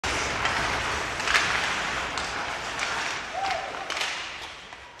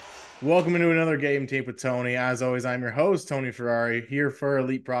Welcome into another Game Tape with Tony. As always, I'm your host, Tony Ferrari, here for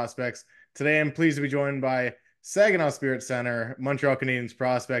Elite Prospects. Today, I'm pleased to be joined by Saginaw Spirit Center, Montreal Canadiens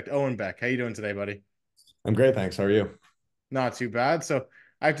prospect, Owen Beck. How you doing today, buddy? I'm great, thanks. How are you? Not too bad. So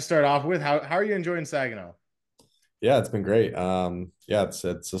I have to start off with, how are you enjoying Saginaw? Yeah, it's been great. Yeah, it's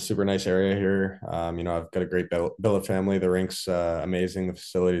a super nice area here. I've got a great billet family. The rink's amazing. The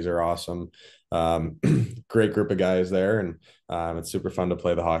facilities are awesome. Um, Great group of guys there, and it's super fun to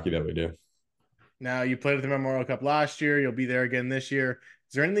play the hockey that we do. Now, you played at the Memorial Cup last year. You'll be there again this year.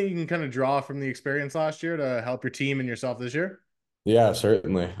 Is there anything you can kind of draw from the experience last year to help your team and yourself this year? Yeah,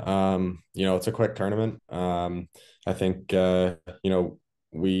 certainly. It's a quick tournament. I think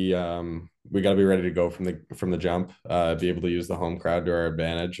we got to be ready to go from the jump. Be able to use the home crowd to our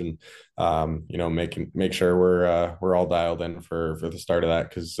advantage, and make sure we're all dialed in for the start of that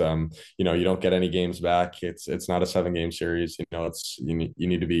because you don't get any games back. It's not a 7 game series. You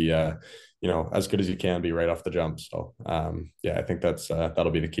need to be as good as you can be right off the jump. So yeah, I think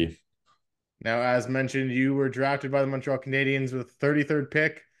that'll be the key. Now, as mentioned, you were drafted by the Montreal Canadiens with 33rd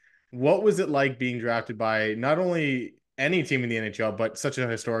pick. What was it like being drafted by not only any team in the NHL, but such a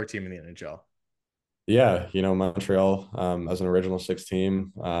historic team in the NHL? Yeah, Montreal, as an original six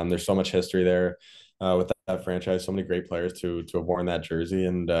team, there's so much history there with that franchise. So many great players to have worn that jersey,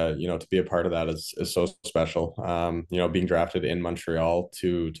 and to be a part of that is so special. Being drafted in Montreal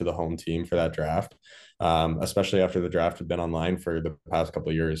to the home team for that draft, especially after the draft had been online for the past couple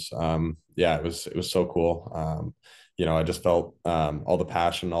of years. Yeah, it was so cool. I just felt all the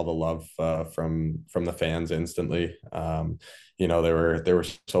passion, all the love from the fans instantly. They were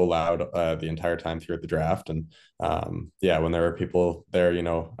so loud the entire time throughout the draft, and yeah, when there were people there,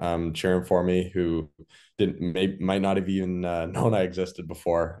 cheering for me who might not have even known I existed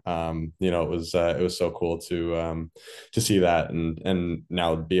before. It was so cool to see that and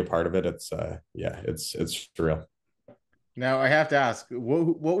now be a part of it. It's surreal. Now, I have to ask,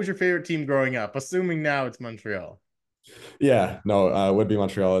 what was your favorite team growing up? Assuming now it's Montreal. Yeah, no, would be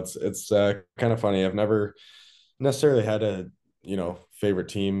Montreal. It's kind of funny. I've never necessarily had a favorite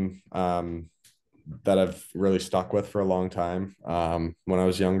team that I've really stuck with for a long time. When I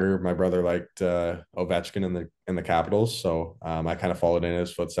was younger, my brother liked Ovechkin in the Capitals, so I kind of followed in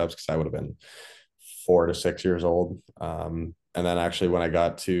his footsteps because I would have been 4 to 6 years old. And then actually, when I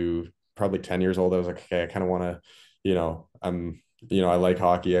got to probably 10 years old, I was like, okay, I kind of want to, I like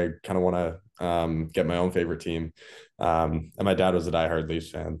hockey. I kind of want to get my own favorite team. And my dad was a diehard Leafs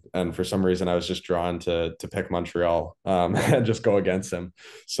fan, and for some reason, I was just drawn to pick Montreal and just go against him.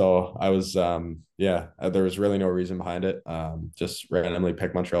 So I was, yeah, there was really no reason behind it. Just randomly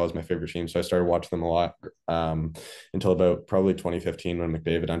picked Montreal as my favorite team. So I started watching them a lot until about probably 2015 when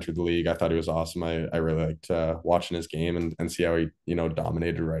McDavid entered the league. I thought he was awesome. I really liked watching his game and see how he,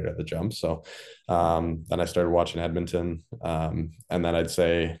 dominated right at the jump. So then I started watching Edmonton. And then I'd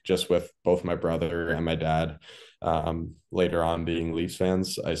say just with both my brother and my dad, later on being Leafs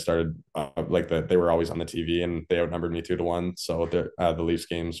fans, I started like that they were always on the TV and they outnumbered me 2-1. So the Leafs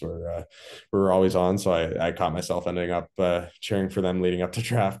games were always on. So I caught myself ending up cheering for them leading up to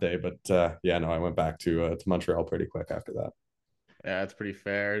draft day. But yeah, no, I went back to Montreal pretty quick after that. Yeah, that's pretty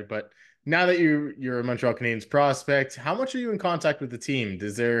fair. But now that you're a Montreal Canadiens prospect, how much are you in contact with the team?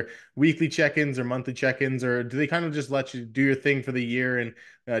 Is there weekly check-ins or monthly check-ins, or do they kind of just let you do your thing for the year and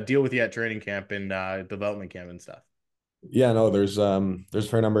deal with you at training camp and development camp and stuff? Yeah, no, there's a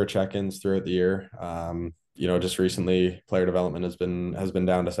fair number of check-ins throughout the year. Just recently player development has been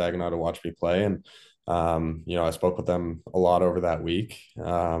down to Saginaw to watch me play. And I spoke with them a lot over that week.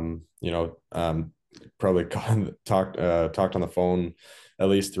 Probably talked on the phone at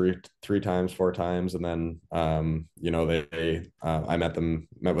least three times, 4 times, and then I met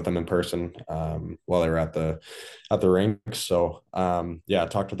with them in person while they were at the rink. So yeah, I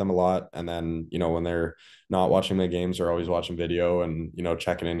talked with them a lot, and then when they're not watching my games, they're always watching video and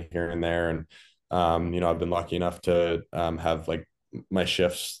checking in here and there. And I've been lucky enough to have like my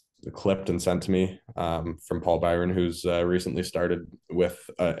shifts clipped and sent to me from Paul Byron, who's recently started with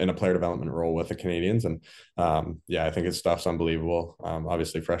in a player development role with the Canadiens. And yeah, I think his stuff's unbelievable.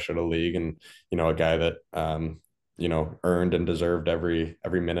 Obviously fresh out of the league, and a guy that earned and deserved every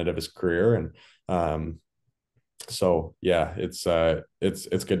minute of his career. And so yeah, it's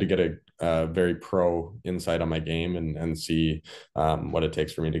good to get a very pro insight on my game and see what it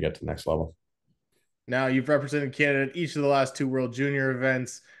takes for me to get to the next level. Now, you've represented Canada at each of the last two World Junior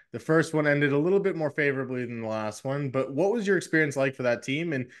events. The first one ended a little bit more favorably than the last one, but what was your experience like for that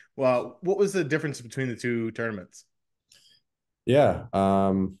team? And well, what was the difference between the two tournaments? Yeah,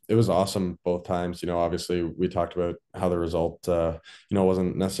 it was awesome both times. Obviously we talked about how the result,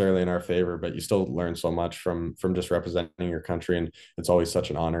 wasn't necessarily in our favor, but you still learn so much from just representing your country, and it's always such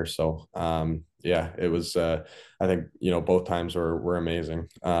an honor. So, yeah, it was. I think both times were amazing.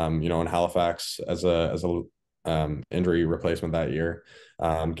 In Halifax as a injury replacement that year,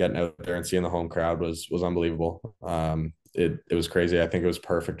 getting out there and seeing the home crowd was unbelievable. It was crazy. I think it was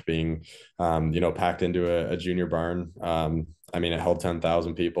perfect being, packed into a junior barn. I mean, it held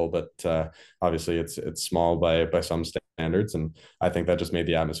 10,000 people, but obviously it's small by some standards, and I think that just made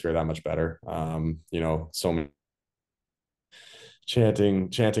the atmosphere that much better. So many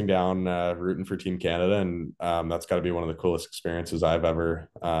chanting down, rooting for Team Canada, and that's got to be one of the coolest experiences I've ever,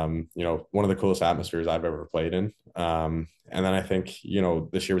 one of the coolest atmospheres I've ever played in. And then I think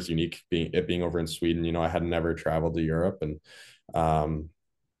this year was unique, being over in Sweden. I had never traveled to Europe, and um,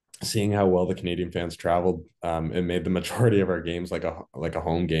 seeing how well the Canadian fans traveled, it made the majority of our games like a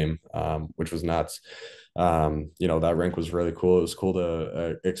home game, which was nuts. That rink was really cool. It was cool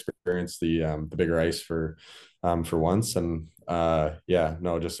to experience the bigger ice for once, and yeah,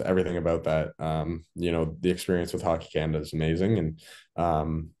 no, just everything about that. The experience with Hockey Canada is amazing,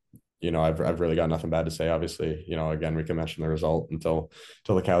 and I've really got nothing bad to say. Obviously, again, we can mention the result until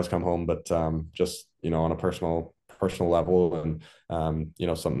the cows come home, but just on a personal level, and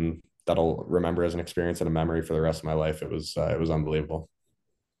something that I'll remember as an experience and a memory for the rest of my life. It was unbelievable.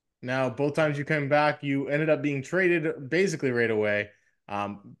 Now, both times you came back, you ended up being traded basically right away.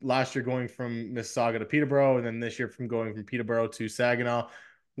 Last year going from Mississauga to Peterborough, and then this year from going from Peterborough to Saginaw.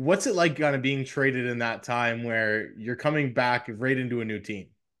 What's it like kind of being traded in that time where you're coming back right into a new team?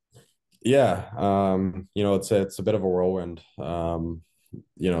 Yeah, it's a bit of a whirlwind. You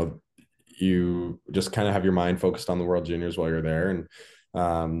know, you just kind of have your mind focused on the World Juniors while you're there, and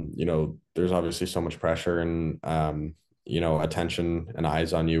there's obviously so much pressure and attention and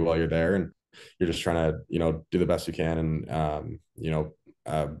eyes on you while you're there, and you're just trying to do the best you can, and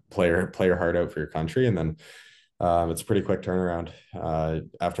play your heart out for your country, and then it's a pretty quick turnaround.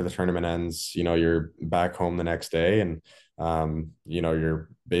 After the tournament ends, you're back home the next day, and you're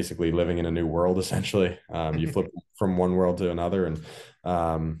basically living in a new world essentially. You flip from one world to another,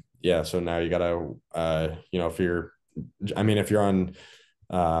 and yeah, so now you gotta, if you're on,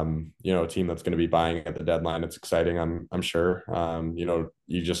 a team that's going to be buying at the deadline, it's exciting. I'm sure.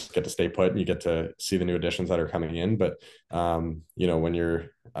 You just get to stay put and you get to see the new additions that are coming in. But when your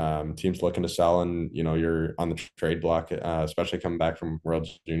team's looking to sell, and you're on the trade block, especially coming back from World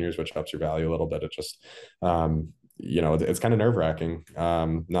Juniors, which ups your value a little bit. It just it's kind of nerve wracking,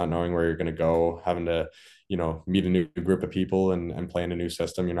 not knowing where you're going to go, having to meet a new group of people and play in a new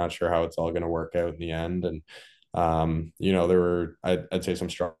system. You're not sure how it's all going to work out in the end, and there were, I'd say, some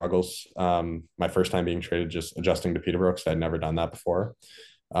struggles. My first time being traded, just adjusting to Peterborough, because I'd never done that before.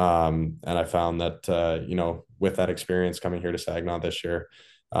 And I found that, with that experience coming here to Saginaw this year,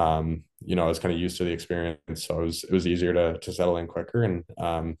 I was kind of used to the experience, so it was easier to settle in quicker. And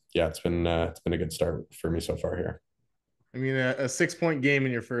yeah, it's been a good start for me so far here. I mean, a 6 point game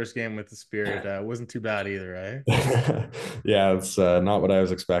in your first game with the Spirit wasn't too bad either, right? Yeah, it's not what I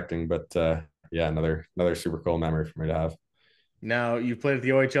was expecting, but yeah, another super cool memory for me to have. Now you've played at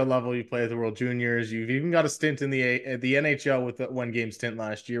the OHL level, you played at the World Juniors, you've even got a stint in the NHL with the 1 game stint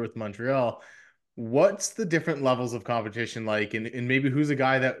last year with Montreal. What's the different levels of competition like, and maybe who's a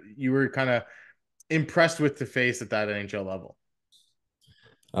guy that you were kind of impressed with to face at that NHL level?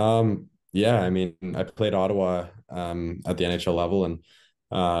 Yeah, I mean, I played Ottawa at the NHL level, and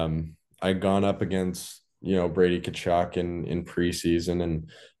I'd gone up against Brady Kachuk in preseason, and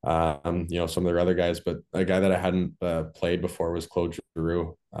some of their other guys, but a guy that I hadn't played before was Claude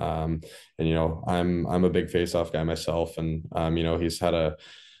Giroux. And I'm a big face-off guy myself, and he's had a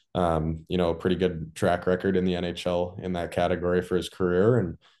pretty good track record in the NHL in that category for his career,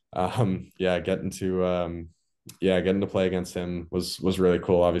 and yeah, getting to play against him was really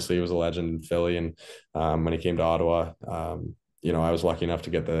cool. Obviously, he was a legend in Philly, and when he came to Ottawa, I was lucky enough to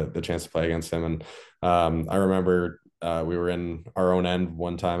get the chance to play against him. And I remember we were in our own end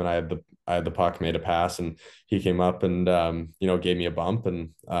one time, and I had the puck, made a pass, and he came up and gave me a bump, and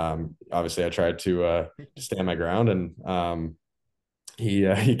obviously I tried to stand my ground, and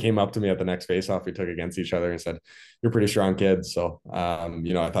he came up to me at the next faceoff we took against each other and said, "You're a pretty strong kid." So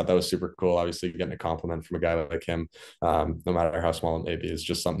I thought that was super cool. Obviously, getting a compliment from a guy like him, no matter how small it may be, is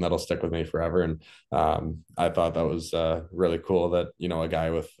just something that'll stick with me forever. And I thought that was really cool that a guy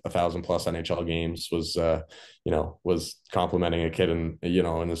with 1,000+ NHL games was complimenting a kid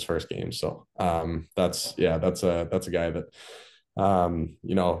in his first game. So that's a guy that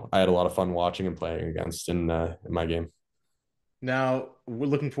I had a lot of fun watching and playing against in my game. Now, we're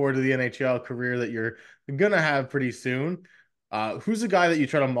looking forward to the NHL career that you're gonna have pretty soon. Who's the guy that you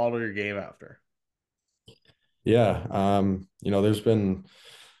try to model your game after? Yeah, there's been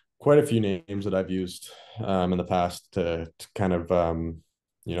quite a few names that I've used in the past to kind of a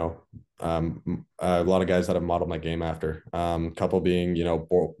lot of guys that I've modeled my game after. A couple being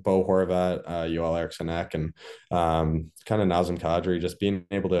Bo Horvat, Yoel Eriksson Ek, and kind of Nazem Kadri, just being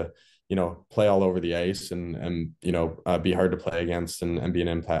able to play all over the ice and be hard to play against and be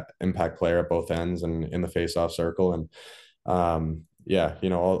an impact player at both ends and in the face-off circle. And yeah,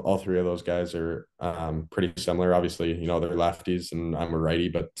 all three of those guys are pretty similar. Obviously, they're lefties and I'm a righty,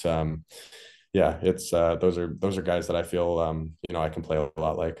 but yeah, it's those are guys that I feel I can play a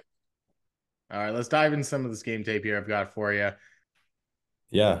lot like. All right, let's dive into some of this game tape here I've got for you.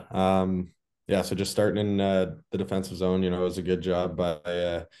 Yeah. Yeah. So just starting in the defensive zone, it was a good job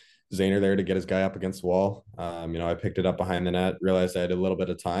by Zayner there to get his guy up against the wall. I picked it up behind the net, realized I had a little bit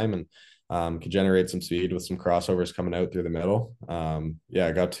of time and could generate some speed with some crossovers coming out through the middle. Yeah,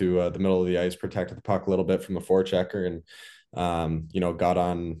 I got to the middle of the ice, protected the puck a little bit from the forechecker and, got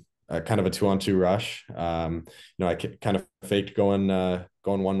on kind of a 2-on-2 rush. I kind of faked going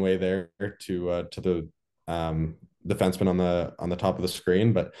one way there to the defenseman on the top of the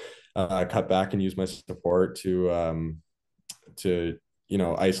screen, but I cut back and used my support to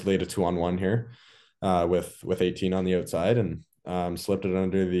isolate a 2-on-1 here with 18 on the outside and slipped it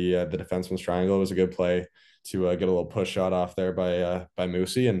under the defenseman's triangle. It was a good play to get a little push shot off there by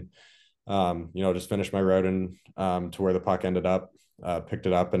Moosey and just finished my route and to where the puck ended up. Picked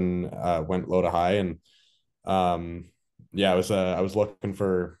it up and went low to high and yeah, I was looking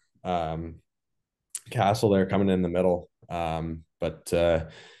for Castle there coming in the middle, but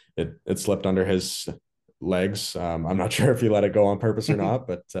it slipped under his legs. I'm not sure if he let it go on purpose or not,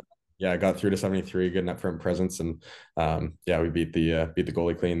 but yeah, I got through to 73, good net front presence, and yeah, we beat the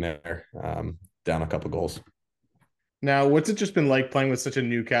goalie clean there, down a couple goals. Now, what's it just been like playing with such a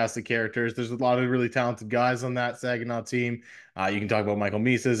new cast of characters? There's a lot of really talented guys on that Saginaw team. You can talk about Michael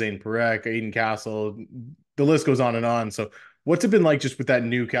Misa, Zane Parekh, Aiden Castle. The list goes on and on. So, what's it been like just with that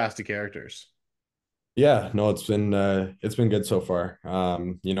new cast of characters? Yeah, no, it's been good so far.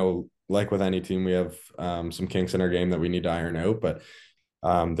 Like with any team, we have some kinks in our game that we need to iron out, but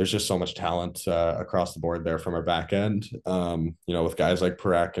there's just so much talent across the board there from our back end. With guys like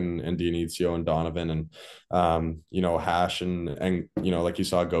Parekh and Dionisio and Donovan and Hash and like you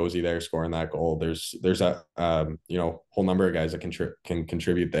saw Gozy there scoring that goal. There's a whole number of guys that can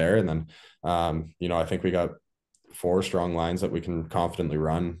contribute there, and then I think we got four strong lines that we can confidently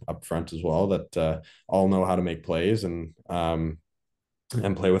run up front as well that all know how to make plays and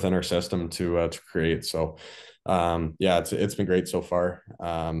play within our system to create. So yeah, it's been great so far.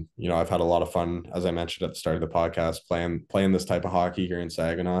 I've had a lot of fun, as I mentioned at the start of the podcast, playing this type of hockey here in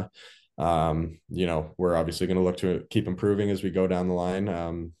Saginaw. We're obviously going to look to keep improving as we go down the line,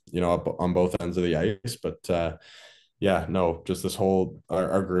 up on both ends of the ice. But yeah, no, just this whole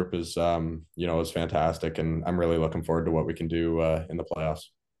our group is fantastic, and I'm really looking forward to what we can do in the playoffs.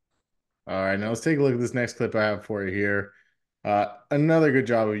 All right, now let's take a look at this next clip I have for you here. Another good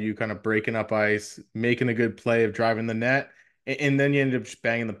job of you kind of breaking up ice, making a good play of driving the net, and then you end up just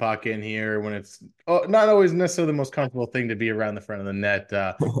banging the puck in here when it's not always necessarily the most comfortable thing to be around the front of the net,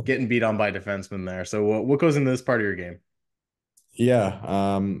 getting beat on by defensemen there. So what goes into this part of your game? Yeah,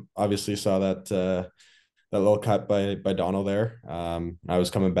 obviously saw that little cut by Donald there. I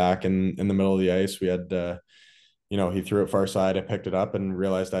was coming back in the middle of the ice. We had he threw it far side. I picked it up and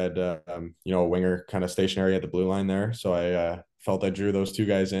realized I had a winger kind of stationary at the blue line there. So I felt I drew those two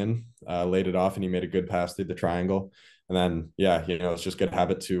guys in, laid it off, and he made a good pass through the triangle. And then yeah, it's just good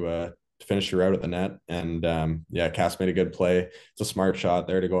habit to finish your out at the net. And yeah, Cass made a good play. It's a smart shot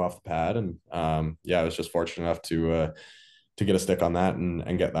there to go off the pad. And yeah, I was just fortunate enough to get a stick on that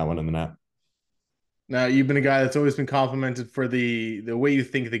and get that one in the net. Now, you've been a guy that's always been complimented for the way you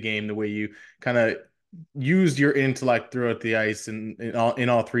think of the game, the way you kind of used your intellect throughout the ice and in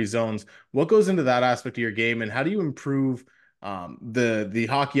all three zones. What goes into that aspect of your game, and how do you improve the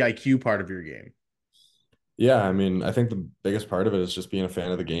hockey IQ part of your game? Yeah, I mean, I think the biggest part of it is just being a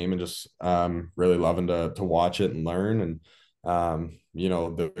fan of the game and just really loving to watch it and learn. And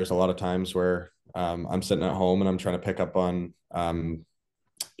there's a lot of times where I'm sitting at home and I'm trying to pick up on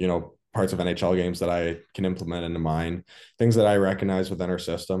parts of NHL games that I can implement into mine, things that I recognize within our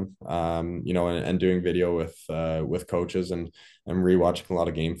system. And doing video with coaches and rewatching a lot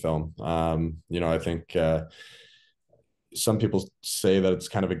of game film. I think. Some people say that it's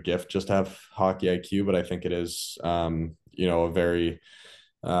kind of a gift just to have hockey IQ, but I think it is, a very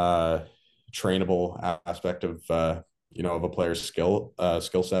trainable aspect of of a player's skill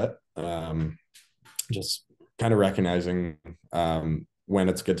set. Just kind of recognizing when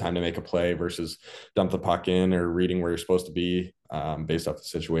it's a good time to make a play versus dump the puck in, or reading where you're supposed to be based off the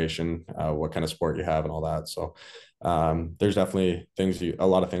situation, what kind of sport you have, and all that. So there's definitely a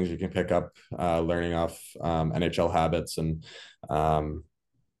lot of things you can pick up learning off NHL habits, and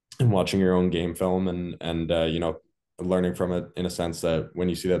watching your own game film, and learning from it, in a sense that when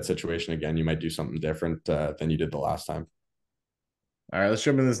you see that situation again, you might do something different than you did the last time. All right, let's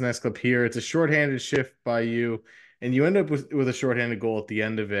jump into this next clip here. It's a shorthanded shift by you, and you end up with a shorthanded goal at the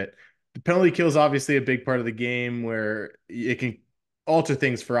end of it. The penalty kill is obviously a big part of the game where it can alter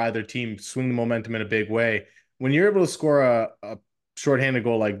things for either team, swing the momentum in a big way. When you're able to score a shorthanded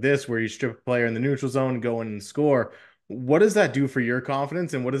goal like this, where you strip a player in the neutral zone, go in and score, what does that do for your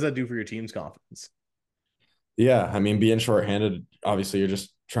confidence, and what does that do for your team's confidence? Yeah, I mean, being shorthanded, obviously, you're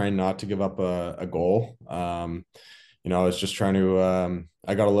just trying not to give up a goal. I was just trying to.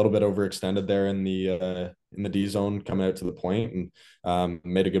 I got a little bit overextended there in the D zone coming out to the point, and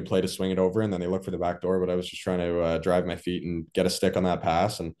made a good play to swing it over, and then they looked for the back door. But I was just trying to drive my feet and get a stick on that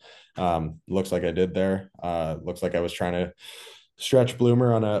pass, and looks like I did there. Looks like I was trying to stretch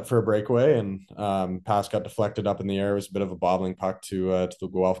Bloomer for a breakaway, and pass got deflected up in the air. It was a bit of a bobbling puck to the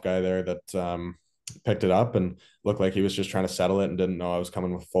Guelph guy there that picked it up, and looked like he was just trying to settle it and didn't know I was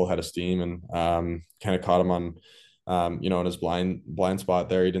coming with full head of steam, and kind of caught him on in his blind spot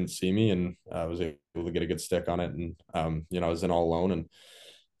there. He didn't see me, and was able to get a good stick on it, and I was in all alone, and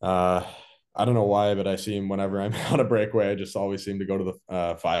I don't know why, but I see him whenever I'm on a breakaway. I just always seem to go to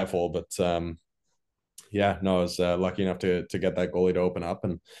the 5 hole, but yeah, no, I was lucky enough to get that goalie to open up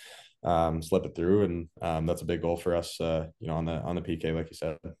and slip it through, and that's a big goal for us, on the PK, like you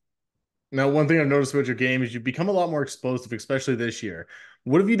said. Now, one thing I've noticed about your game is you've become a lot more explosive, especially this year.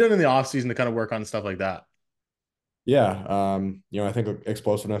 What have you done in the offseason to kind of work on stuff like that? Yeah, I think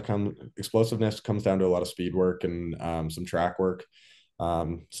explosiveness comes down to a lot of speed work and some track work.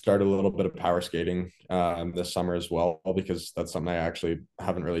 Started a little bit of power skating this summer as well, because that's something I actually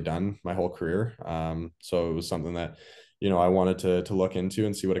haven't really done my whole career. So it was something that I wanted to look into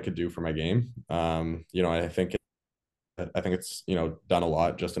and see what it could do for my game. I think it's done a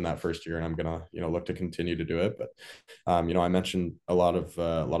lot just in that first year, and I'm gonna look to continue to do it. But I mentioned a lot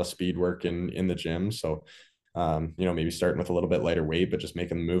of speed work in the gym, so maybe starting with a little bit lighter weight, but just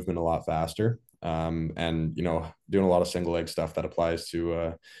making the movement a lot faster. And doing a lot of single leg stuff that applies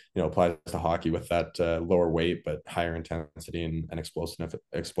to hockey with that lower weight but higher intensity and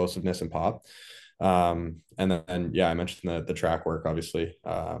explosiveness and pop. And then yeah, I mentioned the track work, obviously.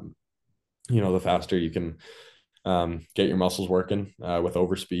 The faster you can get your muscles working with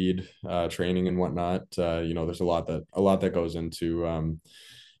overspeed training and whatnot. There's a lot that goes into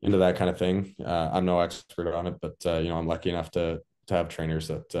that kind of thing. I'm no expert on it, but I'm lucky enough to have trainers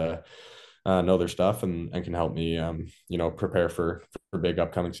that know their stuff and can help me prepare for big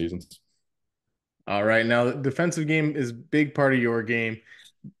upcoming seasons. All right. Now, the defensive game is a big part of your game.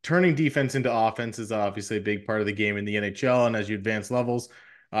 Turning defense into offense is obviously a big part of the game in the NHL. And as you advance levels,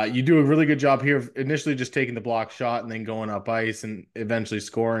 you do a really good job here of initially just taking the block shot and then going up ice and eventually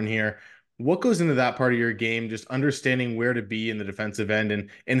scoring here. What goes into that part of your game, just understanding where to be in the defensive end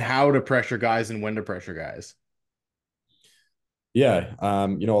and how to pressure guys and when to pressure guys? Yeah, a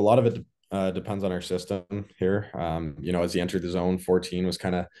lot of it depends on our system here. As he entered the zone, 14 was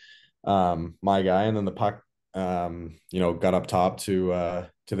kind of my guy, and then the puck, got up top to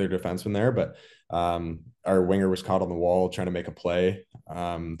their defenseman there, but our winger was caught on the wall trying to make a play,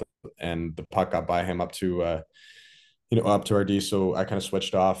 and the puck got by him up to our D. So I kind of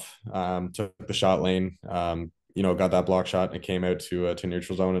switched off, took the shot lane, got that block shot, and it came out to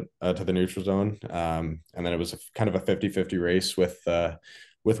neutral zone, to the neutral zone. And then it was kind of a 50-50 race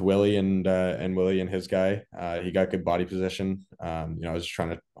with Willie and Willie and his guy. He got good body position. I was trying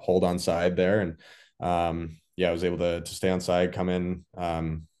to hold on side there, and yeah, I was able to stay on side, come in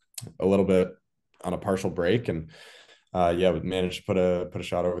a little bit on a partial break, and yeah, we managed to put a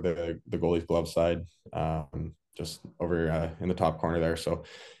shot over the goalie's glove side, just over in the top corner there. So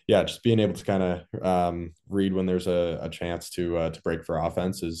yeah, just being able to kind of read when there's a chance to break for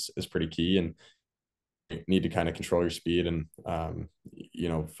offense is pretty key, and you need to kind of control your speed and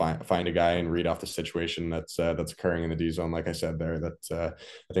find a guy and read off the situation that's occurring in the D zone. Like I said there, that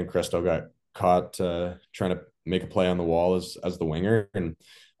I think Christo got caught trying to make a play on the wall as the winger, and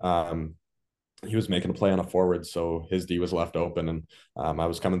he was making a play on a forward, so his D was left open, and I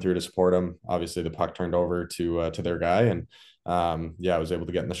was coming through to support him. Obviously, the puck turned over to their guy, and yeah, I was able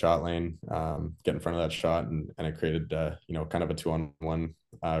to get in the shot lane, get in front of that shot, and it created kind of a 2-on-1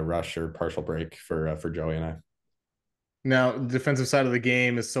 rush or partial break for Joey and I. Now, the defensive side of the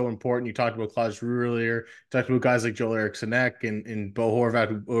game is so important. You talked about Claude Giroux earlier. You talked about guys like Joel Eriksson Ek and Bo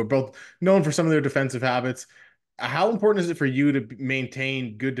Horvat, who are both known for some of their defensive habits. How important is it for you to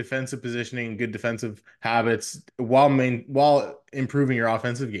maintain good defensive positioning and good defensive habits while improving your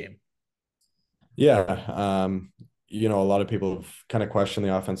offensive game? Yeah. A lot of people have kind of questioned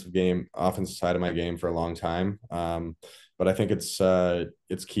the offensive side of my game for a long time. But I think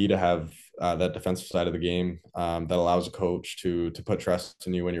it's key to have that defensive side of the game that allows a coach to put trust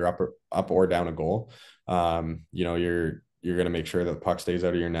in you when you're up or down a goal. You're going to make sure that the puck stays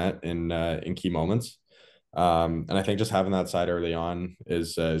out of your net in key moments. And I think just having that side early on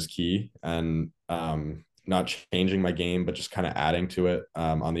is key, and not changing my game, but just kind of adding to it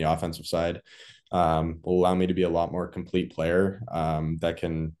on the offensive side will allow me to be a lot more complete player that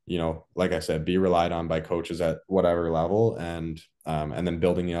can, like I said, be relied on by coaches at whatever level, and then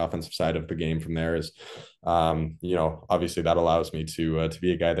building the offensive side of the game from there is, obviously that allows me to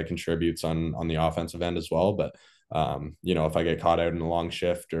be a guy that contributes on the offensive end as well. But if I get caught out in a long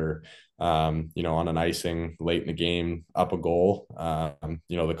shift or on an icing late in the game, up a goal,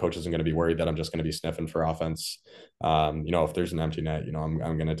 the coach isn't going to be worried that I'm just going to be sniffing for offense. If there's an empty net, I'm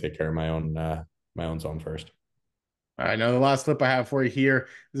going to take care of my own zone first. All right, now the last clip I have for you here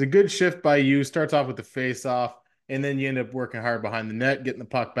is a good shift by you. Starts off with the face off, and then you end up working hard behind the net, getting the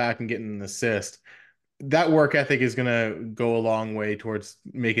puck back and getting an assist. That work ethic is going to go a long way towards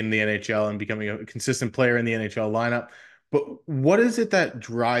making the NHL and becoming a consistent player in the NHL lineup. But what is it that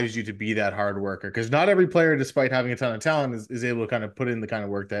drives you to be that hard worker? Because not every player, despite having a ton of talent, is able to kind of put in the kind of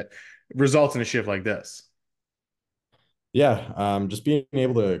work that results in a shift like this. Yeah, just being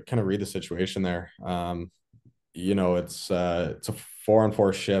able to kind of read the situation there. It's a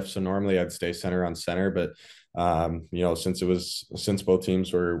 4-on-4 shift, so normally I'd stay center on center, but since both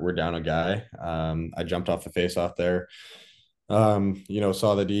teams were down a guy, I jumped off the face off there.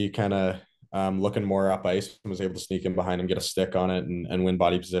 Saw the D kind of looking more up ice and was able to sneak in behind him, get a stick on it, and win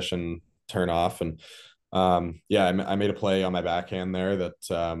body position, turn off, and I made a play on my backhand there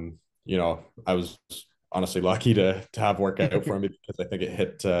that I was honestly lucky to have work out for me, because I think it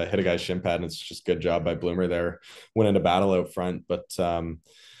hit a guy's shin pad, and it's just a good job by Bloomer there, winning a battle out front. But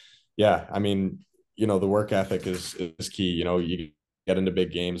yeah, I mean, the work ethic is key. You get into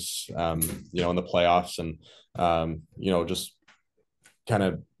big games, in the playoffs, and just kind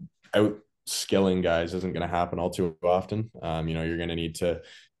of out skilling guys isn't going to happen all too often. You're going to need to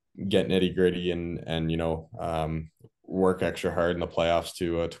get nitty gritty and work extra hard in the playoffs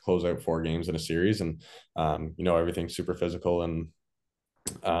to close out 4 games in a series, and everything's super physical, and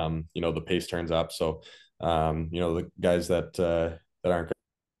the pace turns up. So the guys that aren't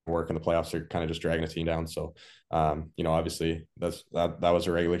work in the playoffs are kind of just dragging a team down. So obviously that was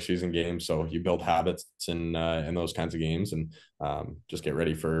a regular season game, so you build habits in those kinds of games, and just get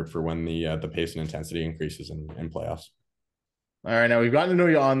ready for when the pace and intensity increases in playoffs. All right, now we've gotten to know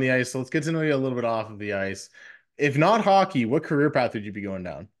you on the ice, so let's get to know you a little bit off of the ice. If not hockey, what career path would you be going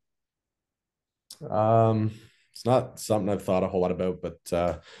down? Um, it's not something I've thought a whole lot about, but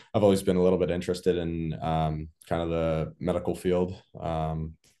I've always been a little bit interested in kind of the medical field.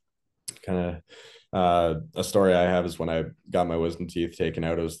 Kind of a story I have is when I got my wisdom teeth taken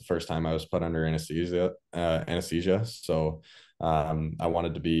out, it was the first time I was put under anesthesia. So I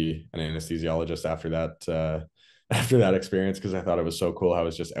wanted to be an anesthesiologist after that. After that experience, because I thought it was so cool. I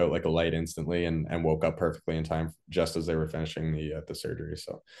was just out like a light instantly, and woke up perfectly in time just as they were finishing the surgery.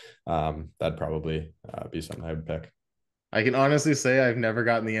 So that'd probably be something I would pick. I can honestly say I've never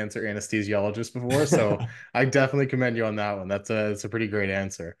gotten the answer anesthesiologist before, so I definitely commend you on that one. That's a pretty great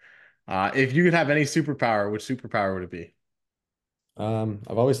answer. If you could have any superpower, which superpower would it be?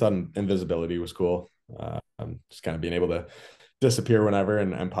 I've always thought invisibility was cool. Just kind of being able to disappear whenever,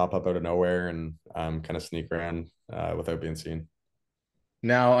 and pop up out of nowhere, and kind of sneak around without being seen.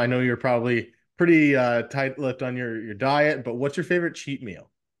 Now, I know you're probably pretty tight-lipped on your diet, but what's your favorite cheat meal?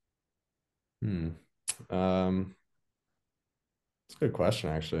 Hmm. Um, it's a good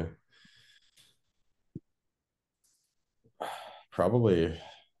question, actually. Probably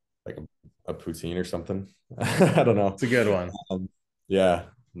like a poutine or something. I don't know. It's a good one. Yeah,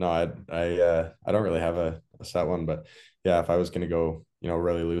 no, I don't really have a set one, but yeah, if I was gonna go,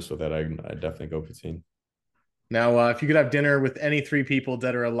 really loose with it, I'd definitely go poutine. Now, if you could have dinner with any three people,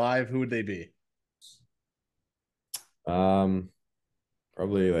 dead or alive, who would they be? Um,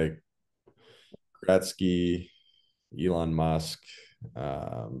 Probably like Gretzky, Elon Musk,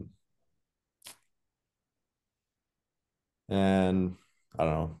 um, and I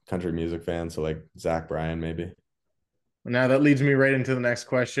don't know, country music fan, so like Zach Bryan maybe. Now that leads me right into the next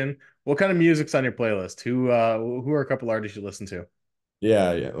question. What kind of music's on your playlist? Who are a couple artists you listen to?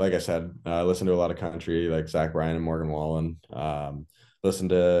 Yeah, yeah. Like I said, I listen to a lot of country, like Zach Bryan and Morgan Wallen. Listen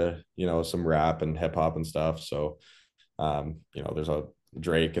to some rap and hip hop and stuff. So there's a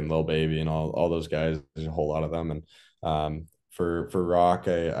Drake and Lil Baby and all those guys. There's a whole lot of them. And for rock,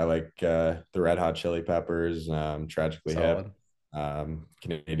 I like the Red Hot Chili Peppers, Tragically Hip, Solid.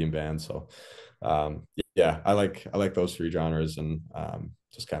 Canadian band. So yeah, I like those three genres, and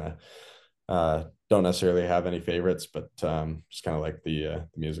just kind of don't necessarily have any favorites, but just kind of like the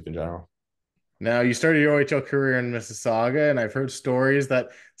music in general. Now, you started your OHL career in Mississauga, and I've heard stories that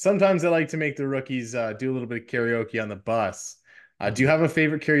sometimes they like to make the rookies do a little bit of karaoke on the bus. Do you have a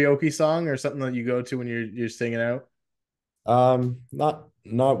favorite karaoke song or something that you go to when you're singing out? Not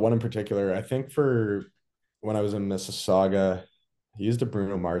one in particular. I think for when I was in Mississauga, he used a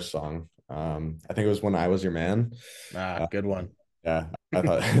Bruno Mars song. I think it was When I Was Your Man. Ah, Uh, good one. yeah, I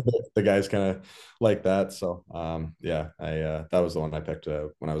thought the guys kind of like that. So yeah, I that was the one I picked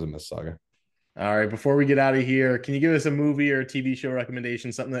when I was in Mississauga. All right, before we get out of here, can you give us a movie or a TV show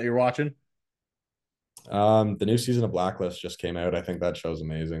recommendation, something that you're watching? The new season of Blacklist just came out. I think that show's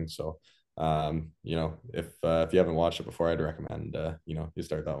amazing. So if you haven't watched it before, I'd recommend you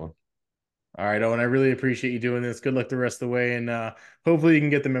start that one. All right, Owen, I really appreciate you doing this. Good luck the rest of the way, and hopefully you can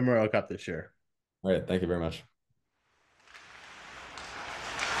get the Memorial Cup this year. All right, thank you very much.